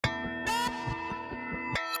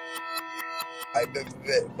I bet.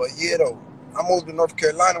 But yeah, though, I moved to North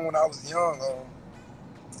Carolina when I was young.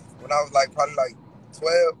 When I was like probably like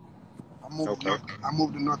 12, Okay. I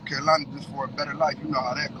moved to North Carolina just for a better life. You know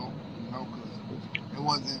how that go. You know,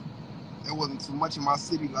 cause it wasn't too much in my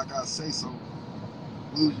city, like I say. So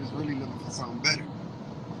we was just really looking for something better.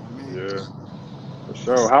 I mean, Yeah, for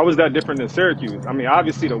sure. How was that different than Syracuse? I mean,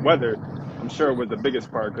 obviously the weather, I'm sure was the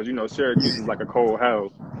biggest part because you know Syracuse is yeah, like a cold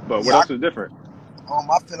hell. But what yeah. else was different?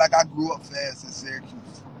 I feel like I grew up fast in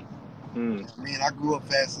Syracuse. Mm, I mean, I grew up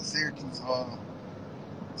fast in Syracuse.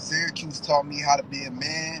 Syracuse taught me how to be a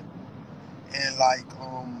man, and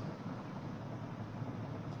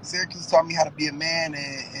Syracuse taught me how to be a man,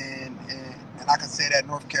 and I can say that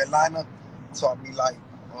North Carolina taught me like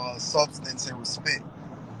substance and respect.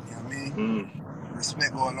 You know what I mean? mm.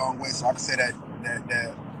 Respect go a long way, so I can say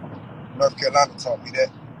that North Carolina taught me that.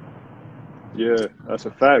 Yeah, that's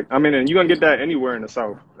a fact. I mean, and you're gonna get that anywhere in the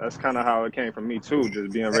South. That's kind of how it came from me too,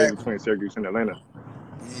 just being raised Exactly. between Syracuse and Atlanta.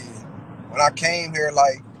 Yeah. When I came here,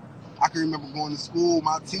 like I can remember going to school.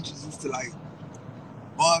 My teachers used to like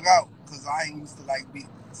bug out because I ain't used to like be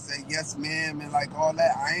say yes ma'am and like all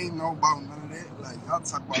that. I ain't know about none of that. Like y'all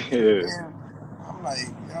talk about yes Yeah, ma'am. I'm like,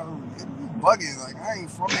 yo, you bugging. Like I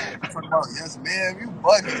ain't from here. You talk about yes ma'am, you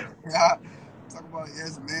bugging. Yeah. Talk about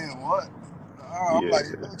yes ma'am, what? I'm like,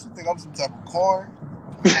 yeah. what you think I'm some type of corn?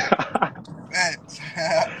 Come on, man.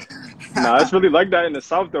 Nah, it's really like that in the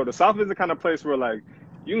South though. The South is the kind of place where like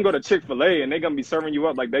you can go to Chick-fil-A and they're gonna be serving you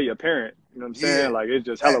up like they your parent. You know what I'm Yeah, saying? Like it's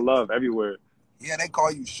just hella that. love everywhere. Yeah, they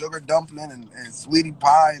call you sugar dumpling and sweetie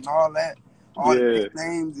pie and all that. All the Yeah.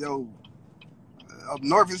 nicknames, yo. Up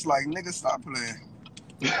north, it's like, nigga, stop playing.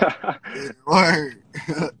 Yeah, word.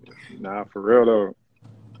 Nah, for real though.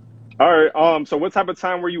 All right. So what type of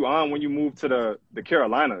time were you on when you moved to the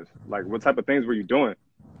Carolinas? Like, what type of things were you doing?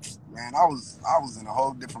 Man, I was in a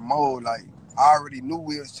whole different mode. Like, I already knew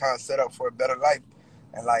we was trying to set up for a better life.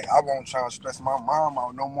 And like I won't try to stress my mom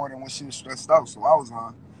out no more than when she was stressed out. So I was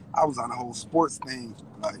on the whole sports thing.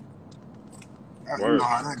 Like you know Word.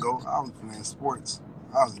 how that go. I was playing sports.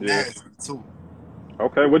 I was Yeah. nasty too.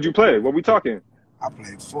 Okay. What'd you play? What we talking? I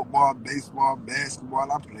played football, baseball,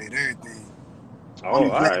 basketball. I played everything. Oh,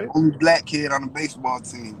 all right. Only black kid on the baseball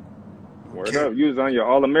team. Word Okay. up. You was on your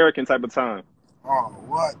All-American type of time. Oh,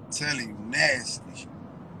 what? Telling you, nasty.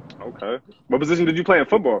 Okay. What position did you play in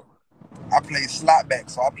football? I played slot back,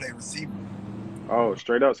 so I played receiver. Oh,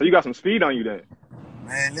 straight up. So you got some speed on you then.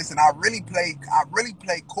 Man, listen, I really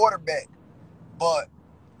played quarterback, but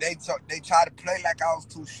they tried to play like I was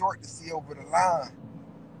too short to see over the line.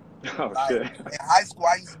 Oh Like shit. in high school,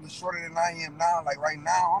 I used to be shorter than I am now. Like right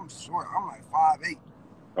now, I'm short. I'm like 5'8".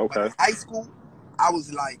 But in Okay. high school, I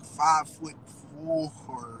was like 5'4"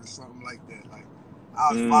 or something like that. Like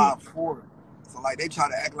I was Mm. 5'4". So like they try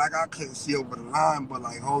to act like I couldn't see over the line, but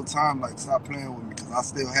like whole time like stop playing with me because I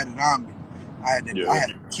still had it on me. I Yeah.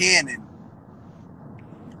 had a cannon.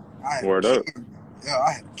 I had a Word up. cannon. Yeah,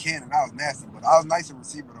 I had a cannon. I was nasty, but I was nice at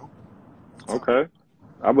receiver though. So, Okay.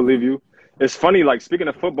 I believe you. It's funny, like speaking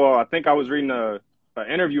of football, I think I was reading a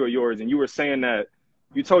interview of yours and you were saying that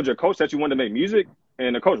you told your coach that you wanted to make music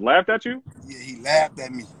and the coach laughed at you? yeah, he laughed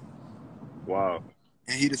at me, Wow.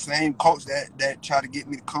 and he the same coach that tried to get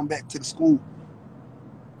me to come back to the school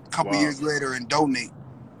a couple Wow. years later and donate.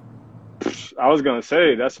 I was gonna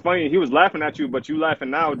say that's funny. He was laughing at you, but you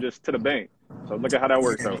laughing now just to the bank. So look at how that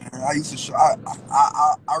works Yeah, out. man. I used to show.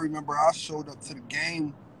 I remember I showed up to the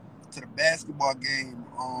game, to the basketball game.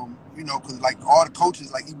 Because like all the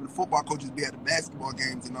coaches, like even the football coaches, be at the basketball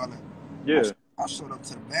games and all that. Yeah. I showed up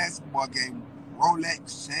to the basketball game,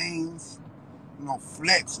 Rolex chains,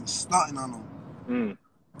 flex and stunting on them. Mm.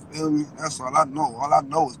 Feel me? That's all I know. All I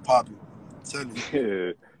know is popping. I'm telling you.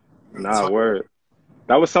 Yeah. Real Nah, talk. word.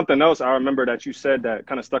 That was something else I remember that you said that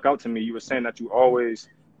kind of stuck out to me. You were saying that you always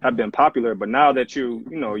have been popular, but now that you're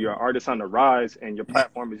an artist on the rise and your Yeah.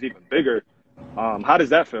 platform is even bigger, how does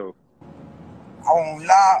that feel? I won't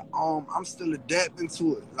lie. I'm still adapting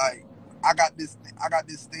to it. Like I got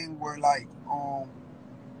this thing where like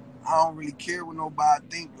I don't really care what nobody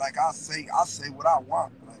think. Like I say what I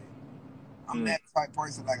want. Like I'm Mm. that type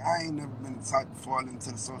person. Like I ain't never been the type to fall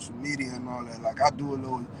into the social media and all that. Like I dibble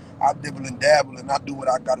and dabble and I do what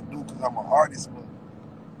I gotta do because I'm an artist. But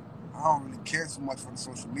I don't really care too much for the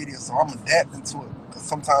social media, so I'm adapting to it. Because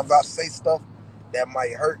sometimes I say stuff that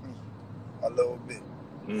might hurt me a little bit.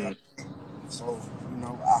 You know Mm. what I mean? So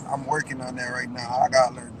I'm working on that right now. I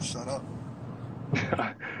gotta learn to shut up.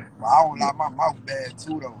 But I won't lie, my mouth bad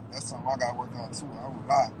too though. That's something I gotta work on too. I won't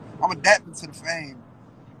lie. I'm adapting to the fame.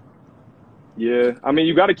 Yeah, I mean,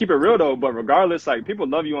 you got to keep it real though. But regardless, like people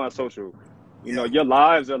love you on social. You know, Yeah, your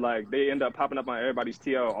lives are like they end up popping up on everybody's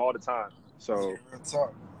TL all the time. yeah, So real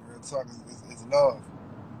talk is love.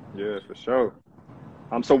 yeah, for sure.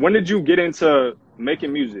 So when did you get into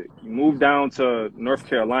making music? You moved down to North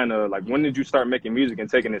Carolina. Like, when did you start making music and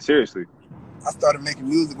taking it seriously? I started making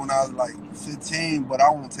music when I was like 15, but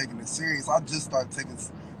I wasn't taking it serious. I just started taking.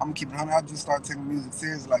 I'm keeping 100. I just started taking music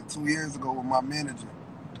serious like 2 years ago with my manager.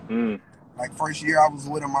 Mm, Like first year I was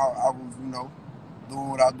with him, I was doing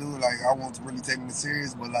what I do. Like I wasn't really taking it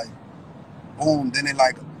serious, but like boom, then it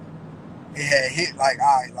had hit like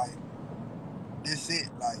all right, like this it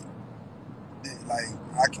like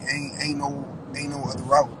I can, ain't no other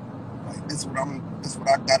route. Like this what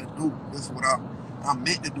I gotta do. This what I'm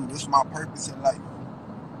meant to do. This is my purpose in life.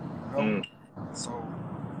 You know? mm, So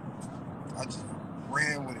I just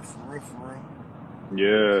ran with it for real, for real.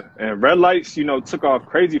 yeah. And Red Lights, took off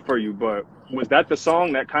crazy for you, but was that the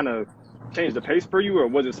song that kind of changed the pace for you, or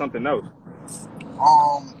was it something else?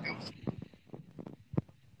 Um,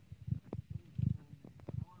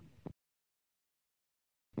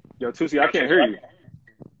 Yo, Toosii, I can't hear you.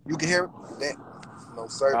 you can hear that. No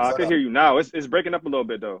service. I I can got hear you now. It's breaking up a little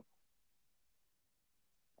bit though.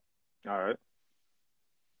 All right.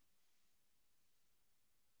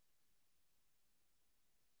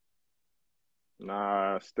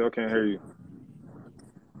 Nah, still can't hear you.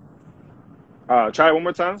 Try it one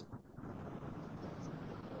more time.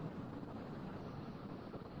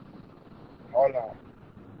 hold on.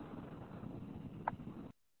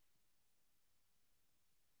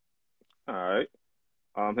 All right.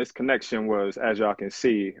 His connection was, as y'all can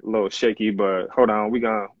see, a little shaky, but hold on, we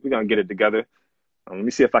gonna get it together. Let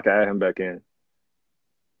me see if I can add him back in.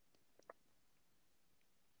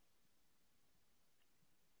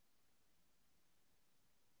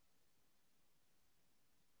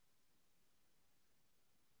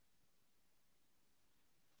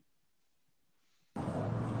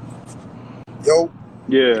 Yo,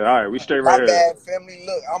 Yeah, all right, we straight right my here. bad, family.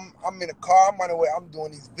 Look, I'm in the car. I'm on the way. I'm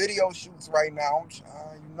doing these video shoots right now. I'm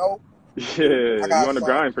trying, I Yeah, you got on the some.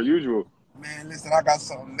 grind per usual. Man, listen, I got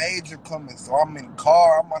something major coming, so I'm in the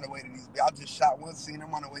car. I'm on the way to these. I just shot one scene.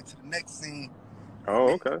 I'm on the way to the next scene. I Oh,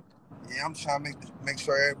 mean, okay. yeah, I'm trying to make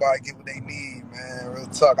sure everybody get what they need, man. Real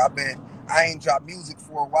talk. I ain't dropped music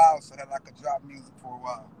for a while, so that I could drop music for a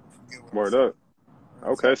while. Forget what I'm Word saying. up.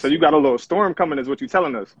 Real Okay, talk. so you got a little storm coming, is what you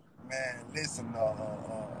telling us. Man, listen,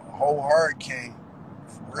 whole hurricane,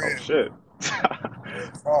 for Oh real, shit.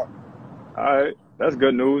 real talk. All right, that's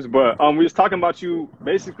good news. But we was talking about you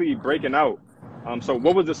basically breaking out. So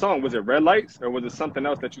what was the song? Was it Red Lights, or was it something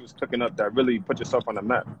else that you was cooking up that really put yourself on the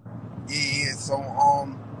map? Yeah. So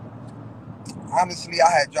honestly, I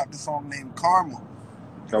had dropped a song named Karma.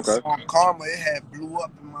 And the Okay. song Karma, it had blew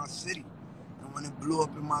up in my city. And when it blew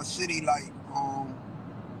up in my city, like,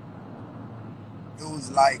 it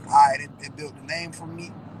was like, all right, it built a name for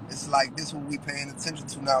me. It's like, this what we paying attention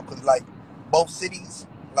to now. Because, like, both cities,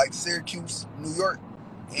 like Syracuse, New York,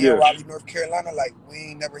 and Yeah, Raleigh, North Carolina, like, we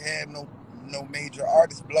ain't never had no major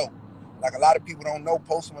artists blow. Like, a lot of people don't know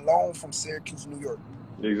Post Malone from Syracuse, New York.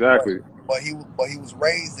 But exactly. but he was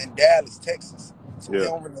raised in Dallas, Texas. So Yeah.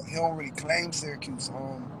 he don't really claim Syracuse.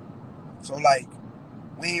 So like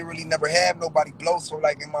we ain't really never had nobody blow. So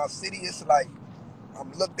like in my city, it's like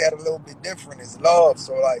I'm looked at a little bit different. It's love.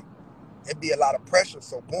 So like it'd be a lot of pressure.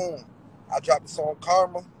 So boom, I dropped the song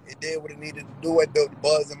Karma. It did what it needed to do. It built the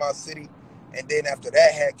buzz in my city. And then after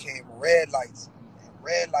that came Red Lights. And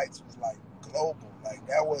Red Lights was like global. Like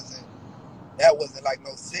that wasn't like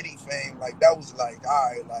no city fame. Like that was like,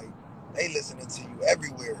 all right, like they listening to you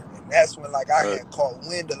everywhere. And that's when like I Right. had caught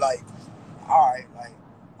wind of like, all right, like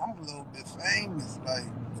I'm a little bit famous. Like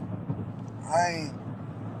I ain't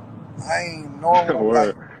I ain't normal.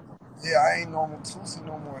 Like Word. yeah, I ain't normal Toosii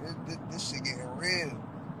no more. This shit getting real.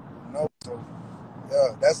 So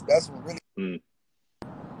yeah, that's what really. Mm.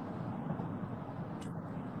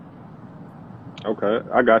 Okay,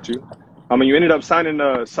 I got you. You ended up signing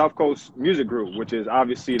the South Coast Music Group, which is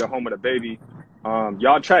obviously the home of the baby.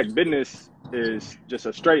 Y'all track business is just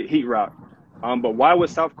a straight heat rock. But why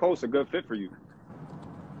was South Coast a good fit for you?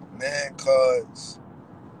 Man, cause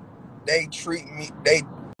they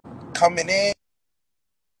coming in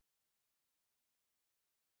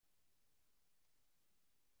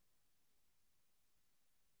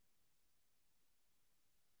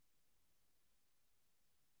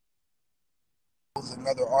was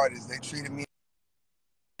another artist. They treated me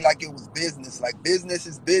like it was business. Like business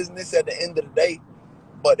is business at the end of the day,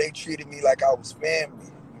 but they treated me like I was family,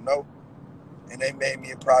 you know? And they made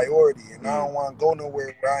me a priority. And I Mm. don't want to go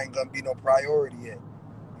nowhere where I ain't gonna be no priority yet.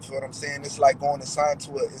 You feel what I'm saying? It's like going to sign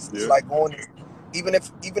to it. It's Yeah. like going even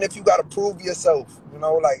if you gotta prove yourself, you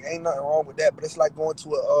know, like ain't nothing wrong with that. But it's like going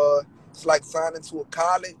to it's like signing to a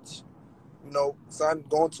college, you know,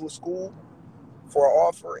 going to a school for an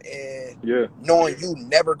offer and Yeah. knowing you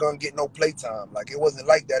never gonna get no playtime. Like it wasn't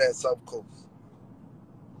like that at South Coast.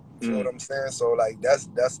 You feel what Mm. I'm saying? So like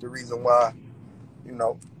that's the reason why, you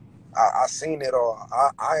know, I seen it all.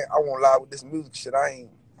 I won't lie with this music shit. I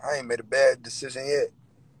ain't made a bad decision yet.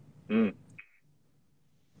 Mm.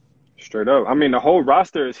 Straight up. I mean, the whole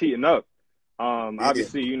roster is heating up. Yeah,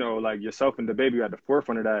 Obviously, you know, like yourself and the baby are at the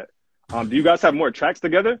forefront of that. Do you guys have more tracks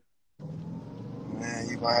together? man,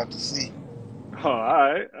 you gonna have to see. Oh, all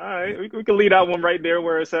right, all right. We can leave that one right there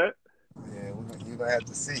where it's at. Yeah, you gonna have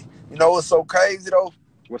to see. You know what's so crazy though?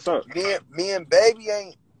 What's up? Me and baby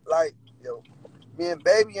ain't like yo. Me and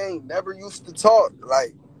baby ain't never used to talk.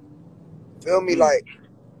 Like, feel me? Mm. Like,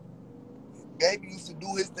 baby used to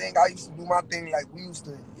do his thing. I used to do my thing. Like, we used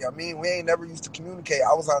to. Yeah, I mean, we ain't never used to communicate.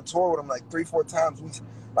 I was on tour with him like 3, 4 times.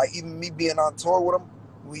 Like even me being on tour with him,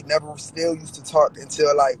 we never still used to talk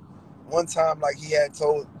until like one time, like he had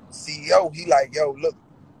told CEO, he like, yo, look,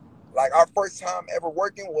 like our first time ever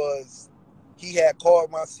working was he had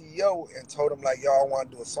called my CEO and told him like, yo, I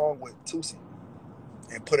want to do a song with Toosii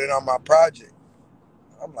and put it on my project.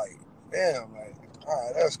 I'm like, damn, like, all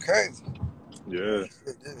right, that's crazy. Yeah.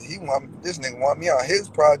 This nigga want me on his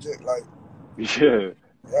project. Like, Yeah.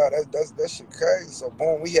 yeah, that shit crazy. So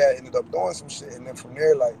boom, we had ended up doing some shit, and then from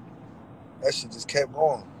there, like, that shit just kept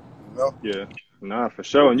going. You know, Yeah. Nah, for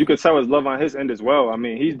sure. And you could tell his love on his end as well. I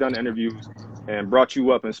mean, he's done interviews and brought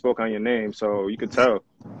you up and spoke on your name, so you could tell.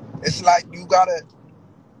 it's like you gotta,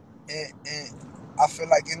 and I feel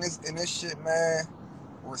like in this shit, man,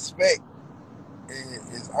 respect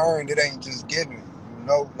is earned. It ain't just given. You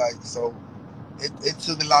know, like so. It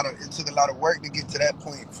took a lot of work to get to that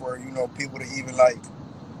point for people to even like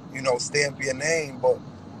stamp your name, but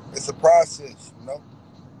it's a process, you know.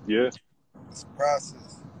 Yeah. It's a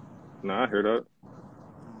process. Nah, I heard that.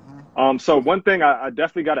 Hmm. So one thing I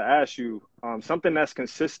definitely got to ask you, something that's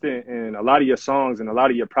consistent in a lot of your songs and a lot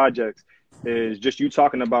of your projects is just you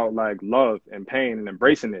talking about like love and pain and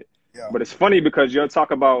embracing it. Yeah. But it's funny because you'll talk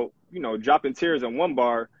about, you know, dropping tears in one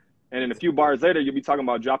bar, and then a few bars later you'll be talking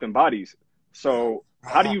about dropping bodies. Yeah. So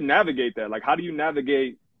how do you navigate that? Like, how do you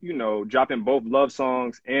navigate, you know, dropping both love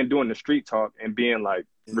songs and doing the street talk and being like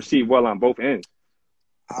received well on both ends?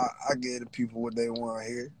 I give the people what they want to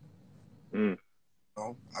hear. Mm, You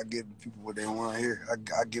know? I give the people what they want to hear.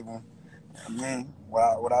 I give them. I mean,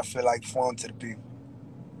 what I feel like fun to the people.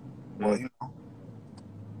 But mm.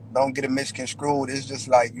 don't get it misconstrued. It's just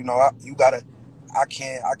like you gotta. I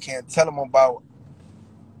can't tell them about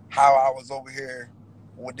how I was over here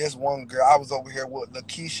with this one girl. I was over here with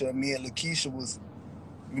Lakeisha. Me and Lakeisha was,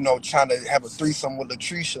 trying to have a threesome with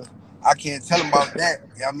Latricia. I can't tell them about that.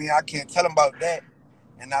 You know what I mean? I can't tell them about that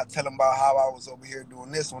and not tell them about how I was over here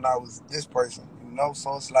doing this when I was this person.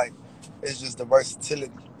 So it's like, it's just the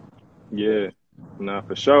versatility. Yeah, nah,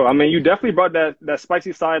 for sure. I mean, you definitely brought that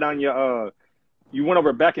spicy side on your you went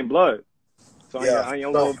over Back in Blood. So Yeah, on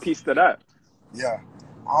your so little piece to that. yeah.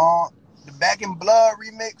 The Back in Blood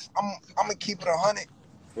remix, I'm gonna keep it 100.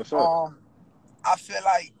 What's up? Um, I feel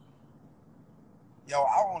like, yo,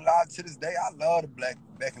 I won't lie, to this day, I love the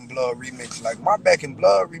Back in Blood remix. Like my Back in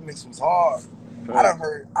Blood remix was hard. Fact.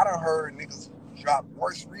 I done heard niggas drop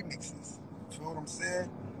worse remixes. You feel what I'm saying?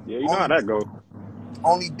 Yeah, you know how Only that go.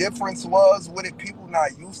 only difference was with it, people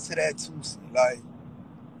not used to that too. Like,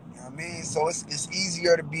 you know what I mean? So it's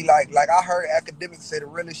easier to be like I heard academics say the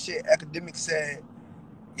realest shit. Academics said,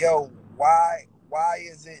 yo, why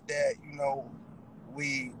is it that,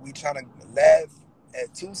 we trying to laugh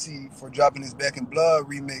at Toosii for dropping his Back in Blood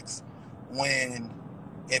remix when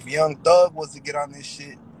if Young Thug was to get on this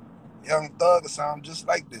shit, Young Thug would sound just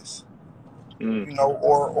like this. Mm.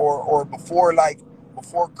 Or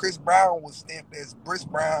before Chris Brown was stamped as Briss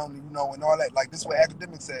Brown, and all that. Like this is what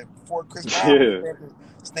academics said. Before Chris Brown was Yeah.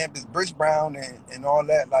 stamped as Briss Brown and all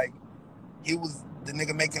that, like he was the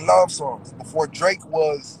nigga making love songs. Before Drake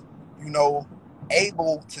was,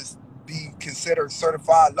 able to be considered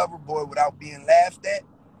certified lover boy without being laughed at,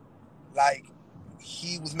 like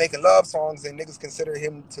he was making love songs and niggas considered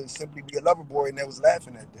him to simply be a lover boy and they was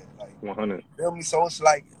laughing at that. Like, 100. feel me? So it's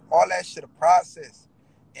like all that shit a process.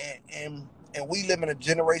 And we live in a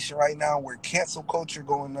generation right now where cancel culture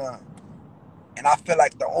going on. And I feel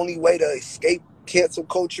like the only way to escape cancel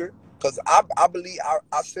culture, because I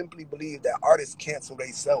simply believe that artists cancel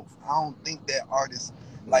themselves. I don't think that artists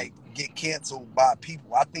Mm. like get canceled by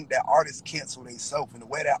people. I think that artists cancel themselves. And the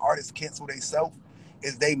way that artists cancel themselves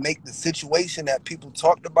is they make the situation that people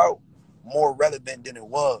talked about more relevant than it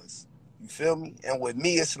was. You feel me? And with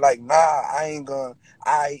me, it's like, nah, I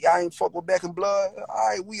ain't fuck with Back in Blood. All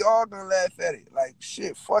right, we all gonna laugh at it. Like,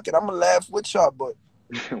 shit, fuck it. I'm gonna laugh with y'all, but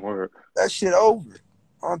that shit over.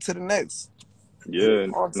 On to the next. Yeah.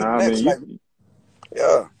 On to the Nah, I next. mean, Like,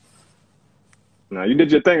 yeah. nah, you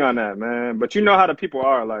did your thing on that, man. But you know how the people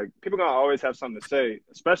are. Like, people gonna always have something to say,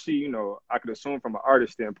 especially, I could assume from an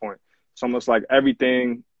artist standpoint. It's almost like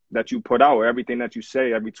everything that you put out, or everything that you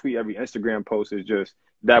say, every tweet, every Instagram post is just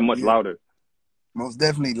that much Yeah. louder. Most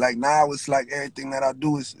definitely. Like, now it's like everything that I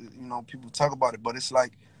do is, people talk about it, but it's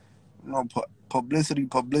like, publicity,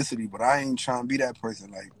 but I ain't trying to be that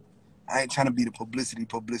person. Like, I ain't trying to be the publicity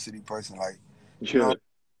person. Like, you know, Yeah,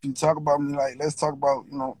 if you talk about me, like, let's talk about,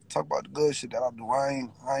 talk about the good shit that I do.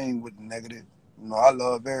 I ain't with the negative. I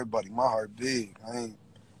love everybody. My heart big. I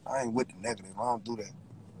ain't with the negative. I don't do that.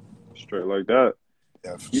 straight like that.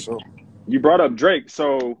 Yeah, for You sure. you brought up Drake,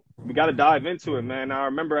 so we got to dive into it, man. Now, I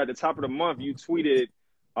remember at the top of the month you tweeted,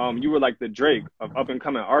 you were like the Drake of up and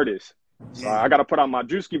coming artists. So Yeah. I got to put on my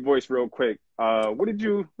Drewski voice real quick. What did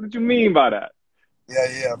you mean by that?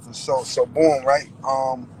 Yeah, for sure. So boom, right?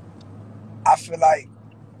 I feel like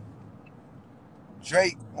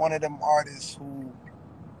Drake, one of them artists who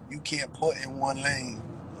you can't put in one lane.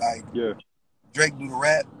 Like, Yeah, Drake do the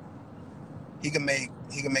rap. He can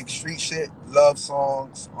make street shit, love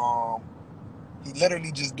songs. He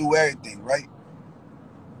literally just do everything, right?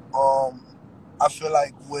 Um, I feel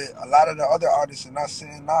like with a lot of the other artists, and not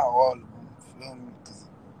saying not all of them, feel me? Because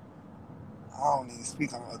I don't even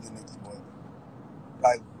speak on other niggas, but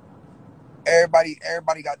like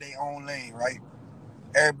everybody got their own lane, right?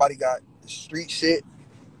 Everybody got the street shit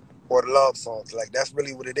or the love songs. Like, that's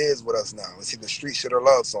really what it is with us now. It's either street shit or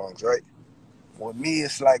love songs, right? With me,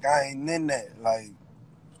 it's like I ain't in that. Like,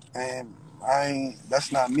 and I ain't.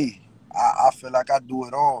 That's not me. I feel like I do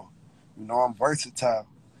it all. I'm versatile.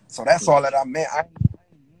 So that's all that I meant. I ain't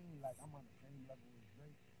mean like I'm on the same level as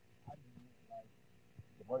Drake. I just meant like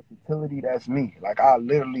the versatility. That's me. Like, I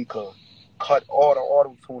literally could cut all the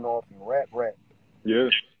auto tune off and rap, yeah,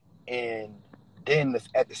 and then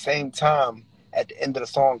at the same time, at the end of the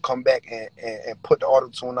song, come back and put the auto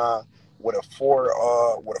tune on with a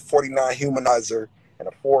 49 humanizer and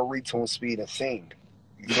a 4 retune speed and sing.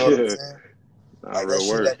 You feel what I'm yeah. saying? Nah, Like, that real shit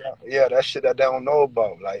work. that shit that they don't know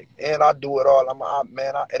about. Like, and I do it all.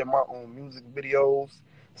 I edit my own music videos.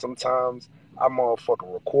 Sometimes I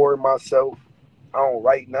motherfucking record myself. I don't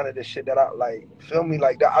write none of the shit that I like. Feel me?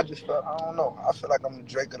 Like that. I don't know. I feel like I'm the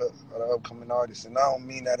Drake of the upcoming artist, and I don't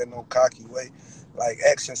mean that in no cocky way. Like,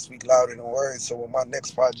 actions speak louder than words. So with my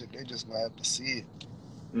next project, they just gonna have to see it.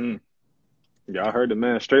 Mm. Yeah, I heard the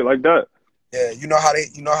man straight like that. Yeah,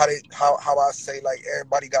 how I say, like,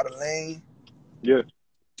 everybody got a lane. Yeah,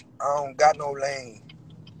 I don't got no lane.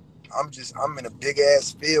 I'm in a big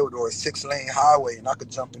ass field or a 6-lane highway, and I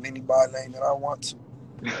could jump in anybody's lane that I want to.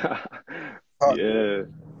 yeah.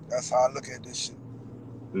 That's how I look at this shit.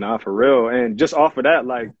 Nah, for real. And just off of that,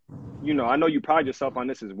 like, I know you pride yourself on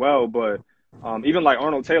this as well, but even like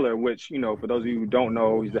Arnold Taylor, which, for those of you who don't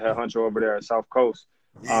know, he's the head honcho over there at South Coast.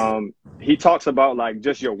 Yeah, He talks about like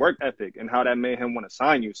just your work ethic and how that made him want to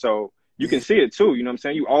sign you. So you can yeah, see it too. You know what I'm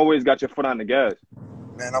saying? You always got your foot on the gas.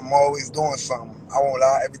 man. I'm always doing something. I won't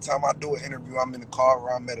lie. Every time I do an interview, I'm in the car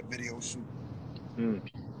or I'm at a video shoot. Mm,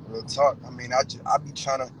 Real talk. I mean, I be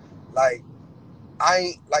trying to, like, I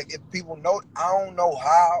ain't like, if people know, I don't know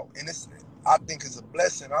how, and I think it's a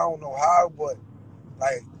blessing. I don't know how, but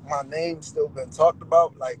like, my name's still been talked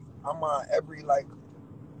about. Like, I'm on every, like,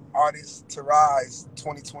 artist to rise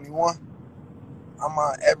 2021. I'm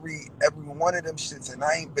on every one of them shits, and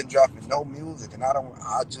I ain't been dropping no music, and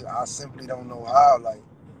I simply don't know how. Like,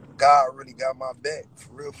 God really got my back,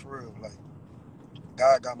 for real. Like,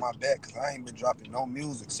 God got my back, because I ain't been dropping no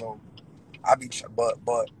music. So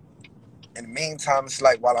but in the meantime, it's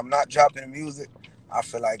like, while I'm not dropping the music, I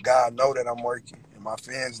feel like God know that I'm working, and my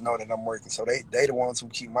fans know that I'm working. So they the ones who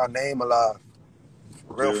keep my name alive.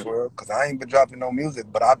 yeah, For real, because I ain't been dropping no music,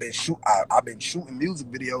 but I've been shooting music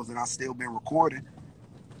videos, and I still been recording.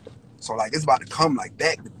 So, like, it's about to come, like,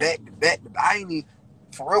 back to back to back. I ain't even,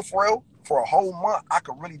 for real, for a whole month, I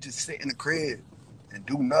could really just sit in the crib and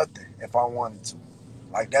do nothing if I wanted to.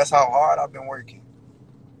 Like, that's how hard I've been working.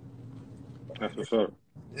 that's Like, what's up.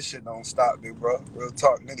 this shit don't stop me, bro. Real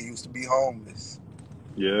talk, nigga used to be homeless.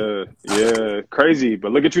 Yeah, yeah, crazy.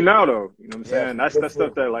 But look at you now, though. You know what I'm Yeah, saying? That's for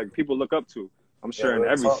stuff real. that like people look up to. I'm Yeah, sure in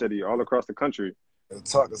real every talk. city, all across the country. Real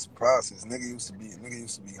talk is a process. Nigga used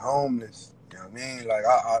to be homeless. You know what I mean? Like,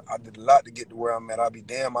 I did a lot to get to where I'm at. I'll be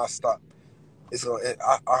damn I stopped.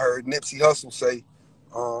 I heard Nipsey Hussle say,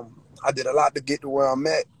 I did a lot to get to where I'm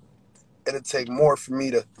at. It'll take more for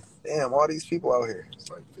me to Damn, all these people out here. It's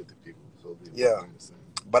like 50 people. So Yeah.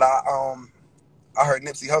 But I heard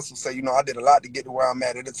Nipsey Hussle say, you know, I did a lot to get to where I'm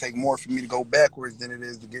at. It'll take more for me to go backwards than it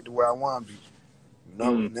is to get to where I want to be. You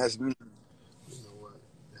know, and that's me. You know what?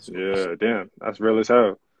 That's Yeah, damn, that's real as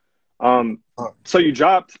hell. Uh, So you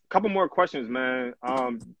dropped a couple more questions, man.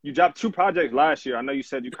 You dropped two projects last year. I know you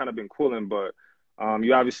said you kind of been cooling, but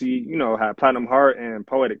you obviously, you know, had Platinum Heart and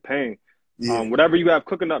Poetic Pain. yeah. Whatever you have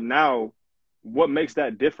cooking up now, what makes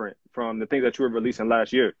that different from the things that you were releasing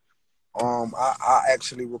last year? I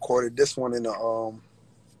actually recorded this one in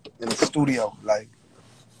the studio. Like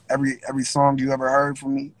every song you ever heard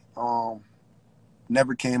from me,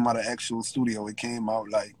 never came out of actual studio. It came out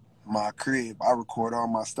like my crib. I record all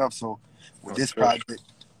my stuff. So with Oh this shit. project,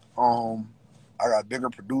 I got bigger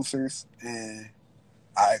producers and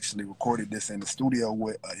I actually recorded this in the studio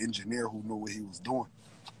with an engineer who knew what he was doing.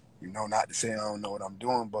 You know, not to say I don't know what I'm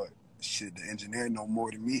doing, but shit, the engineer know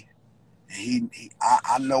more than me. And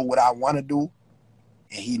I know what I want to do,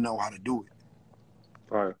 and he know how to do it.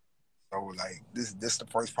 All right. So like this the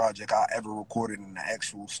first project I ever recorded in the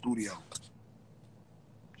actual studio.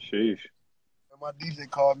 Sheesh. My DJ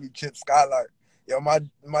called me Chip Skylark. Yo, my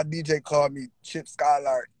DJ called me Chip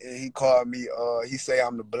Skylark, and he called me. He say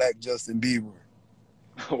I'm the Black Justin Bieber.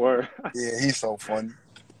 Word. Yeah, he's so funny.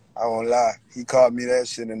 I won't lie. He called me that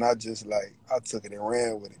shit, and I just like I took it and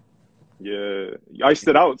ran with it. Yeah. You iced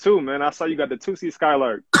it out too, man. I saw you got the Toosii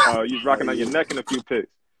Skylark. You was Oh rocking on your yeah, neck in a few pics.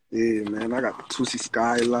 yeah, man. I got the Toosii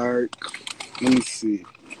Skylark. Let me see.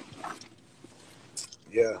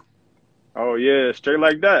 Yeah, Oh yeah, straight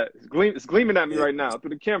like that. It's gleaming at me yeah. right now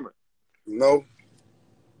through the camera. You know,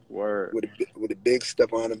 Word. with a big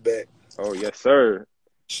step on the back. Oh yes, sir.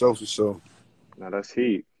 Show for sure. Now that's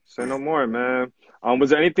heat. Say no more, man.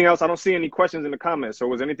 Was there anything else? I don't see any questions in the comments. So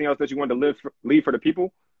was there anything else that you wanted to leave for the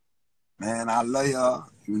people? Man, I love y'all.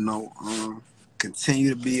 You know,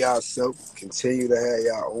 continue to be yourself. Continue to have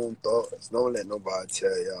your own thoughts. Don't let nobody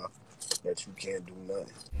tell y'all that you can't do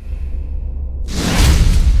nothing.